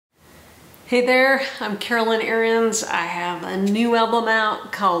Hey there, I'm Carolyn Arends. I have a new album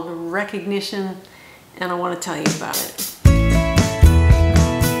out called Recognition, and I want to tell you about it.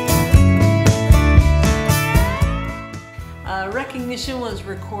 Recognition was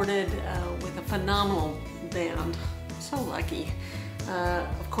recorded with a phenomenal band. So lucky.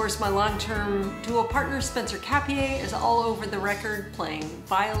 Of course, my long-term duo partner, Spencer Capier, is all over the record, playing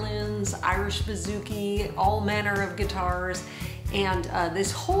violins, Irish bouzouki, all manner of guitars, and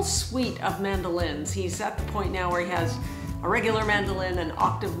this whole suite of mandolins. He's at the point now where he has a regular mandolin, an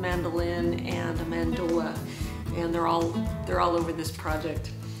octave mandolin, and a mandola, and they're all over this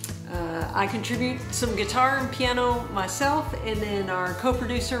project. I contribute some guitar and piano myself, and then our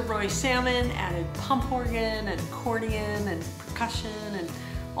co-producer Roy Salmond added pump organ and accordion and percussion and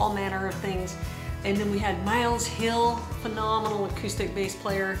all manner of things. And then we had Miles Hill, phenomenal acoustic bass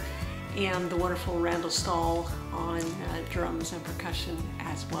player, and the wonderful Randall Stall on drums and percussion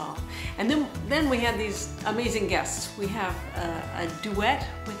as well. And then we had these amazing guests. We have a duet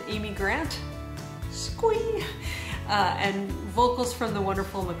with Amy Grant, squee, and vocals from the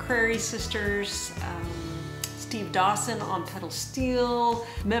wonderful McCrary Sisters, Steve Dawson on pedal steel,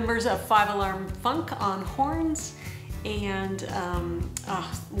 members of 5 Alarm Funk on horns, and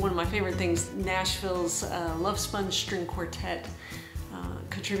one of my favorite things, Nashville's Lovesponge String Quartet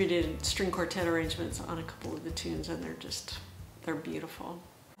contributed string quartet arrangements on a couple of the tunes, and they're beautiful.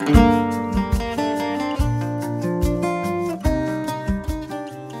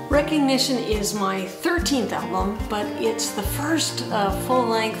 Recognition is my 13th album, but it's the first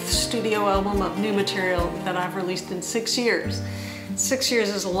full-length studio album of new material that I've released in 6 years. 6 years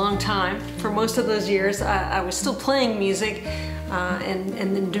is a long time. For most of those years, I was still playing music and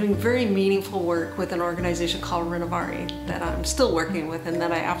then doing very meaningful work with an organization called Renovari that I'm still working with and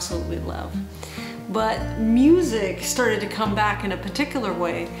that I absolutely love. But music started to come back in a particular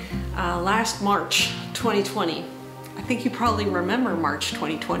way last March 2020. I think you probably remember March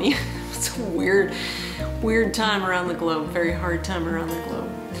 2020. It's a weird time around the globe, very hard time around the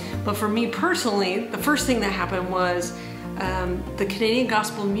globe. But for me personally, the first thing that happened was the Canadian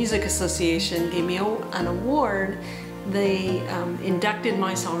Gospel Music Association gave me an award. They inducted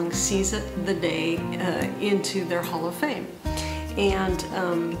my song Seize the Day into their Hall of Fame.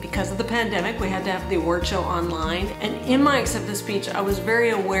 And because of the pandemic, we had to have the award show online. And in my acceptance speech, I was very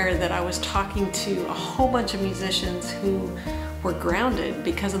aware that I was talking to a whole bunch of musicians who were grounded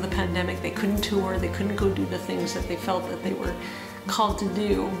because of the pandemic. They couldn't tour, they couldn't go do the things that they felt that they were called to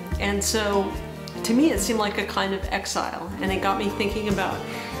do. And so to me, it seemed like a kind of exile. And it got me thinking about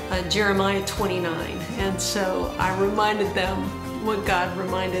Jeremiah 29. And so I reminded them what God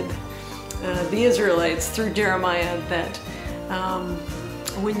reminded the Israelites through Jeremiah, that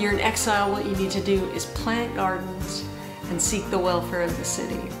when you're in exile, what you need to do is plant gardens and seek the welfare of the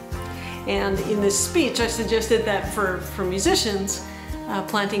city. And in this speech, I suggested that for musicians,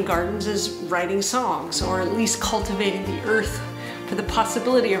 planting gardens is writing songs, or at least cultivating the earth for the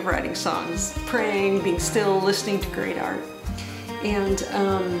possibility of writing songs, praying, being still, listening to great art. And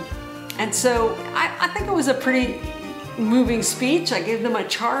so I think it was a pretty moving speech. I gave them a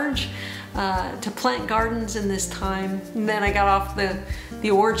charge to plant gardens in this time. And then I got off the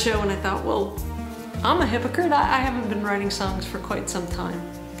award show and I thought, well, I'm a hypocrite. I haven't been writing songs for quite some time.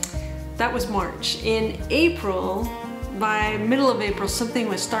 That was March. In April, by middle of April, something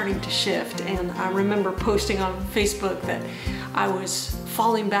was starting to shift, and I remember posting on Facebook that I was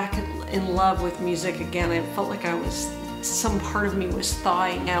falling back in love with music again. I felt like some part of me was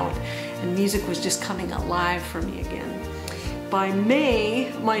thawing out and music was just coming alive for me again. By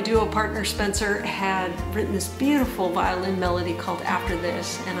May, my duo partner Spencer had written this beautiful violin melody called After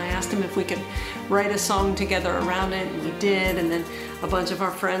This, and I asked him if we could write a song together around it, and we did. And then a bunch of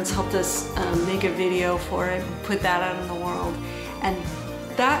our friends helped us make a video for it, put that out in the world. And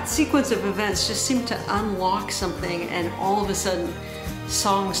that sequence of events just seemed to unlock something, and all of a sudden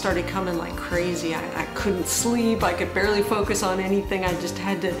songs started coming like crazy. I couldn't sleep, I could barely focus on anything. I just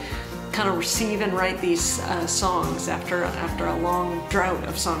had to kind of receive and write these songs after a long drought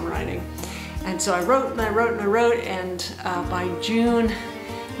of songwriting. And so I wrote and I wrote and I wrote, and by June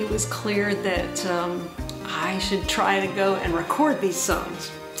it was clear that I should try to go and record these songs.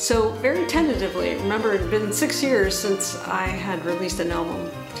 So very tentatively, remember it had been 6 years since I had released an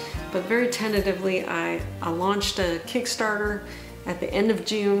album, but very tentatively I launched a Kickstarter at the end of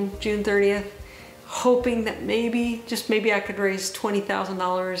June 30th, hoping that maybe, just maybe, I could raise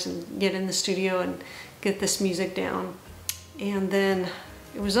 $20,000 and get in the studio and get this music down. And then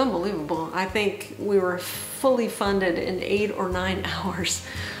it was unbelievable. I think we were fully funded in 8 or 9 hours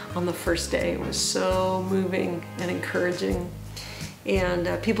on the first day. It was so moving and encouraging.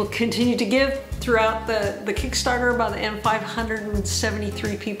 And people continue to give throughout the Kickstarter. By the end,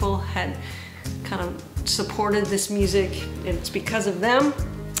 573 people had kind of supported this music, and it's because of them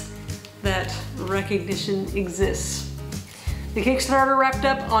that recognition exists. The Kickstarter wrapped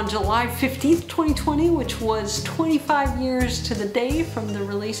up on July 15th, 2020, which was 25 years to the day from the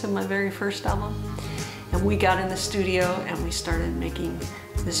release of my very first album. And we got in the studio and we started making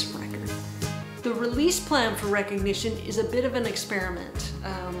this record. The release plan for Recognition is a bit of an experiment.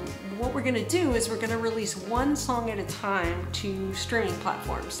 What we're gonna do is we're gonna release one song at a time to streaming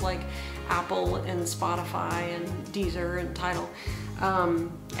platforms like Apple and Spotify and Deezer and Tidal,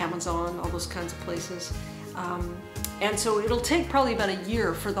 Amazon, all those kinds of places. And so it'll take probably about a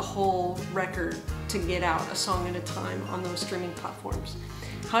year for the whole record to get out a song at a time on those streaming platforms.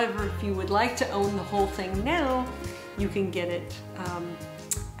 However, if you would like to own the whole thing now, you can get it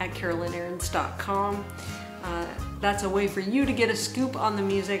at CarolynArends.com. That's a way for you to get a scoop on the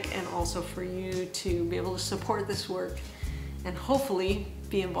music and also for you to be able to support this work and hopefully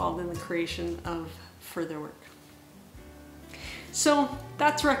be involved in the creation of further work. So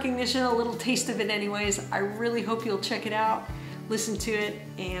that's Recognition, a little taste of it anyways. I really hope you'll check it out, listen to it,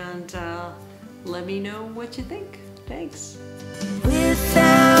 and let me know what you think. Thanks.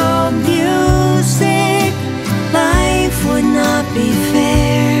 Without music, life would not be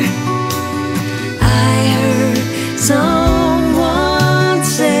fair. I heard someone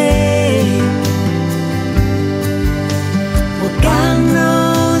say, well, God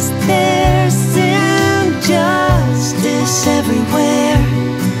knows there's injustice everywhere,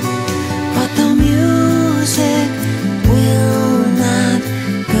 but the music will not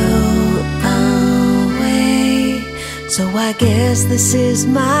go away. So I guess this is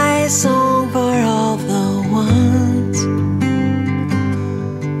my song for all the ones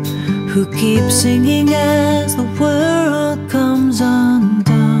who keep singing as the world comes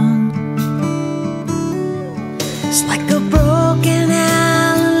undone. It's like a broken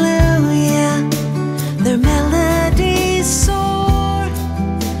hallelujah, their melodies soar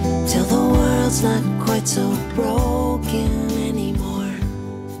till the world's not quite so broken.